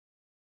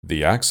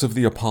The Acts of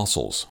the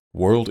Apostles,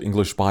 World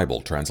English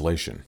Bible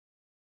Translation.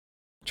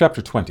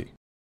 Chapter 20.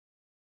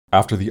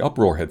 After the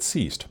uproar had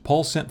ceased,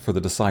 Paul sent for the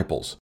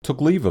disciples,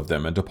 took leave of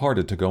them, and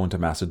departed to go into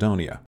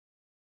Macedonia.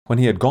 When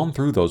he had gone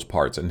through those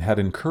parts and had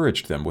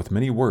encouraged them with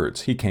many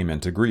words, he came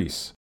into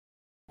Greece.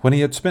 When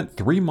he had spent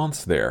 3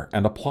 months there,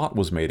 and a plot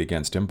was made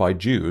against him by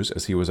Jews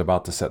as he was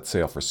about to set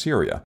sail for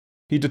Syria,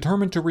 he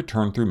determined to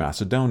return through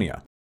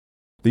Macedonia.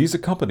 These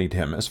accompanied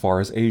him as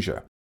far as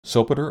Asia: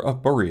 Sopater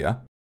of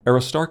Berea,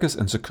 Aristarchus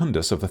and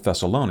Secundus of the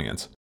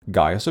Thessalonians,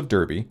 Gaius of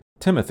Derbe,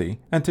 Timothy,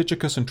 and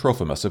Tychicus and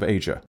Trophimus of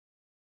Asia.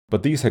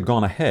 But these had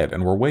gone ahead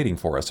and were waiting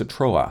for us at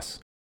Troas.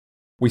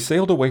 We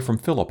sailed away from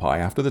Philippi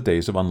after the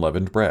days of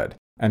unleavened bread,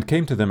 and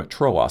came to them at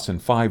Troas in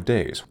 5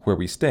 days, where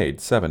we stayed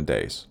 7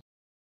 days.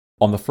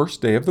 On the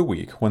first day of the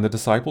week, when the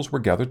disciples were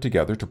gathered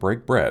together to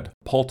break bread,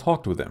 Paul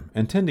talked with them,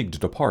 intending to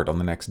depart on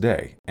the next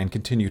day, and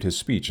continued his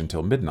speech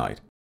until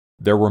midnight.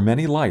 There were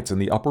many lights in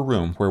the upper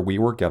room where we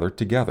were gathered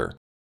together.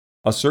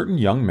 A certain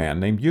young man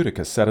named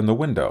Eutychus sat in the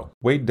window,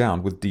 weighed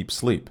down with deep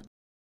sleep.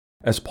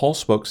 As Paul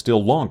spoke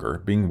still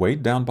longer, being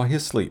weighed down by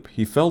his sleep,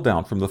 he fell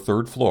down from the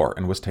 3rd floor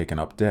and was taken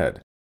up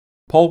dead.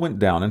 Paul went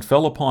down and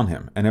fell upon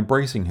him, and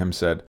embracing him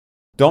said,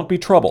 "Don't be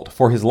troubled,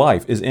 for his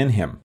life is in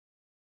him."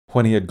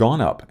 When he had gone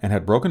up, and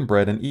had broken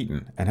bread and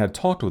eaten, and had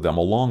talked with them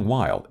a long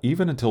while,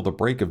 even until the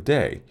break of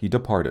day, he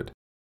departed.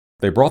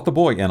 They brought the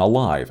boy in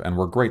alive, and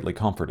were greatly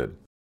comforted.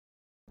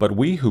 But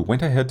we who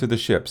went ahead to the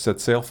ship set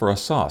sail for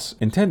Assos,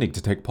 intending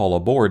to take Paul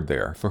aboard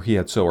there, for he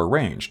had so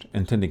arranged,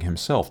 intending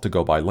himself to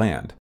go by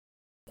land.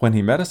 When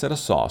he met us at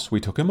Assos, we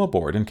took him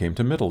aboard and came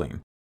to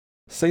Mytilene.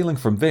 Sailing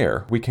from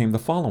there, we came the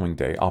following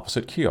day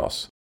opposite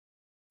Chios.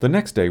 The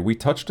next day we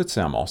touched at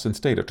Samos and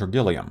stayed at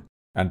Trogyllium,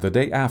 and the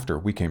day after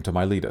we came to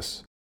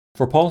Miletus.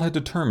 For Paul had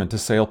determined to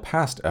sail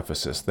past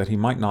Ephesus that he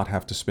might not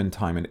have to spend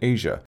time in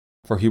Asia,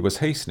 for he was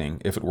hastening,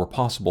 if it were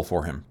possible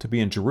for him, to be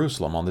in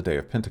Jerusalem on the day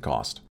of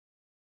Pentecost.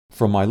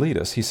 From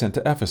Miletus he sent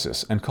to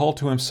Ephesus, and called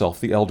to himself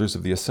the elders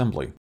of the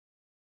assembly.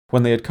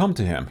 When they had come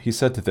to him, he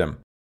said to them,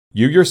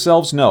 "You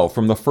yourselves know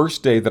from the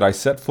first day that I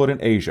set foot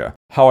in Asia,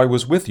 how I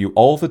was with you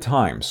all the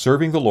time,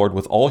 serving the Lord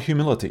with all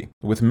humility,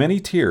 with many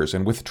tears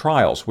and with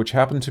trials which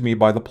happened to me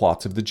by the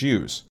plots of the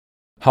Jews.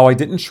 How I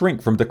didn't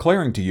shrink from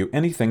declaring to you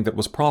anything that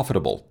was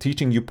profitable,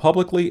 teaching you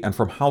publicly and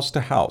from house to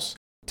house,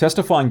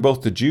 testifying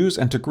both to Jews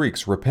and to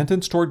Greeks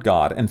repentance toward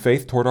God and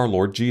faith toward our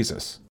Lord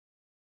Jesus.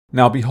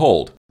 Now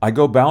behold, I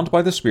go bound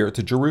by the Spirit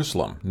to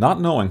Jerusalem,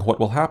 not knowing what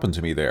will happen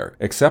to me there,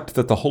 except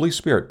that the Holy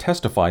Spirit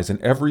testifies in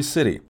every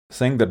city,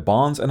 saying that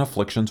bonds and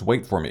afflictions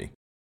wait for me.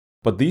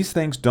 But these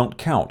things don't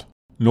count,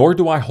 nor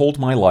do I hold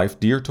my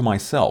life dear to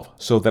myself,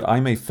 so that I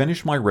may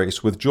finish my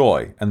race with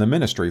joy and the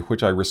ministry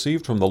which I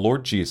received from the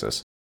Lord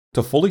Jesus,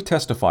 to fully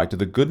testify to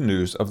the good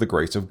news of the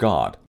grace of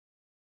God.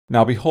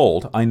 Now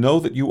behold, I know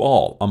that you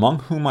all,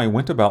 among whom I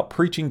went about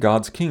preaching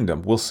God's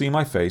kingdom, will see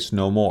my face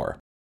no more.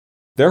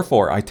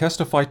 Therefore I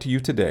testify to you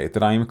today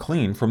that I am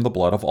clean from the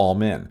blood of all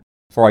men,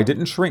 for I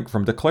didn't shrink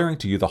from declaring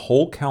to you the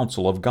whole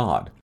counsel of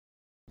God.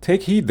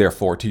 Take heed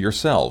therefore to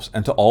yourselves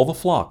and to all the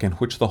flock in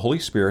which the Holy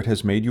Spirit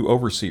has made you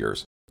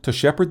overseers, to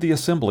shepherd the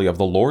assembly of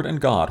the Lord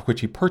and God which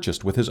he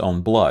purchased with his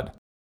own blood.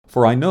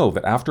 For I know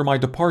that after my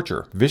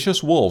departure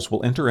vicious wolves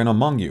will enter in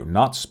among you,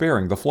 not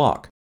sparing the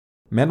flock.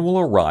 Men will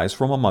arise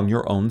from among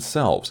your own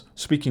selves,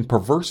 speaking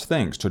perverse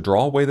things to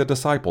draw away the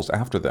disciples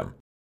after them.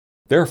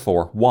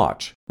 Therefore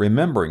watch,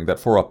 remembering that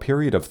for a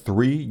period of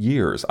 3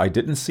 years I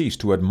didn't cease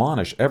to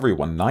admonish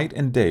everyone night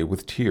and day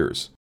with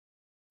tears.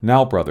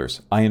 Now,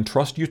 brothers, I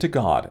entrust you to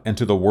God and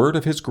to the word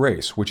of his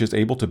grace, which is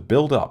able to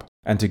build up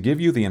and to give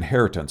you the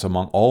inheritance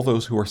among all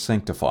those who are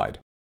sanctified.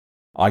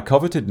 I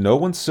coveted no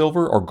one's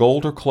silver or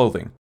gold or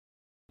clothing.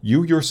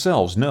 You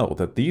yourselves know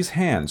that these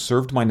hands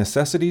served my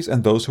necessities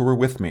and those who were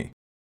with me.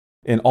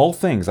 In all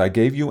things I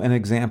gave you an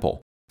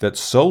example, that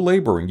so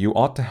laboring you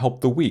ought to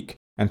help the weak,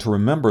 and to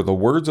remember the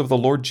words of the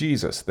Lord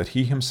Jesus, that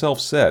he himself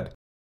said,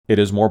 'It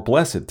is more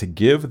blessed to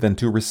give than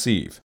to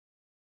receive.'"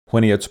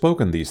 When he had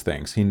spoken these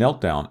things, he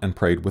knelt down and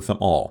prayed with them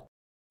all.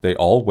 They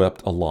all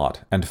wept a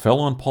lot, and fell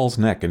on Paul's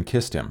neck and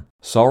kissed him,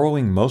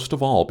 sorrowing most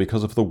of all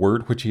because of the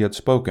word which he had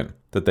spoken,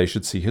 that they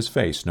should see his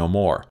face no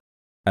more.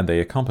 And they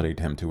accompanied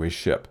him to his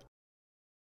ship.